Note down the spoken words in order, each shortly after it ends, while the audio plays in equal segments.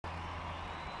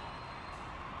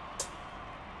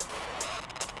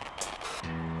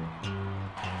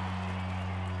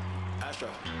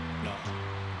Astronaut.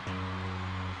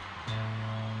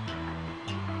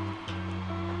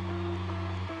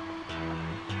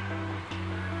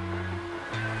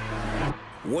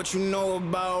 What you know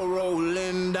about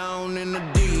rolling down in the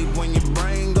deep? When your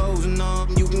brain goes numb,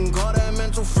 you can call that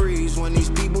mental freeze. When these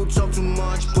people talk too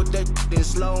much, put that in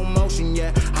slow motion.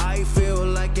 Yeah, I feel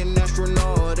like an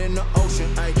astronaut in the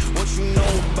ocean. Ay, what you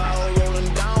know about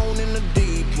rolling down in the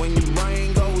deep? When your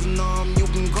brain goes numb, you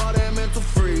can call that mental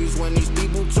freeze. When these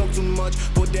people talk too much,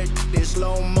 put that in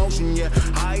slow motion. Yeah,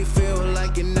 I feel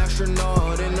like an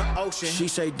astronaut in the ocean. She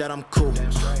say that I'm cool.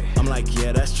 I'm like,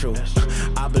 yeah, that's true.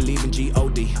 I believe in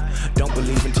G-O-D, don't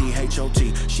believe in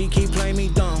T-H-O-T. She keep playing me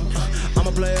dumb, I'm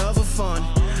a player for fun.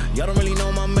 Y'all don't really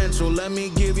know my mental, let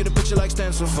me give you the picture like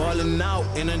stencil. Falling out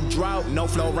in a drought, no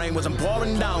flow, rain wasn't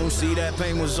pouring down. See, that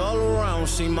pain was all around,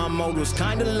 see, my mode was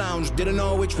kinda lounge. Didn't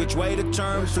know which way to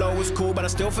turn, flow was cool, but I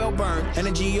still felt burned.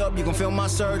 Energy up, you can feel my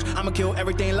surge, I'ma kill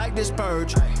everything like this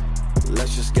purge.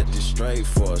 Let's just get this straight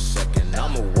for a second.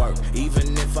 I'ma work,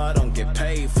 even if I don't get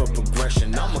paid for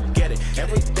progression. I'ma get it,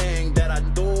 everything that I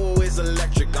do is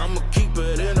electric. I'ma keep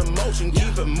it in motion,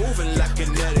 keep it moving like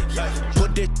kinetic.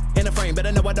 Put it in a frame,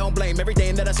 better know I don't blame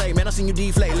everything that I say. Man, I seen you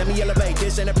deflate, let me elevate.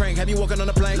 This ain't a prank, have you walking on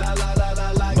a plane?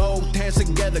 Both hands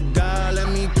together, God, let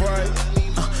me pray.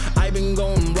 I've been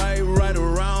going right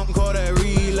around, call that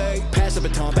relay. Pass the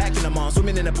baton, back in the mall,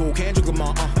 swimming in the pool, can't drink them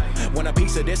all. Want a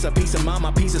piece of this, a piece of mine,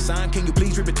 my piece of sign. Can you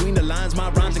please read between the lines? My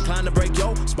rhymes inclined to break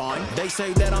your spine. They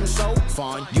say that I'm so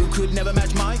fine, you could never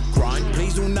match my grind.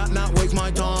 Please do not waste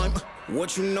my time.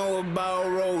 What you know about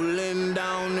rolling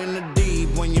down in the deep?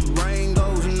 When your brain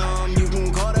goes numb, you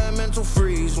can call that mental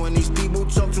freeze. When these people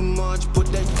talk too much, put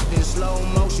that in slow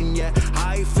motion. Yeah,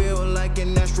 I feel like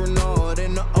an astronaut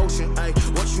in the ocean. Ay,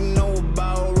 what you know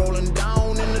about rolling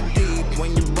down in the deep?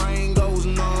 When your brain goes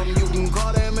numb, you can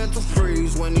call that mental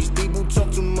freeze. When these people talk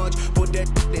too much, put that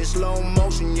in slow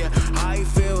motion. Yeah, I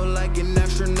feel like an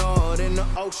astronaut in the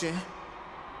ocean.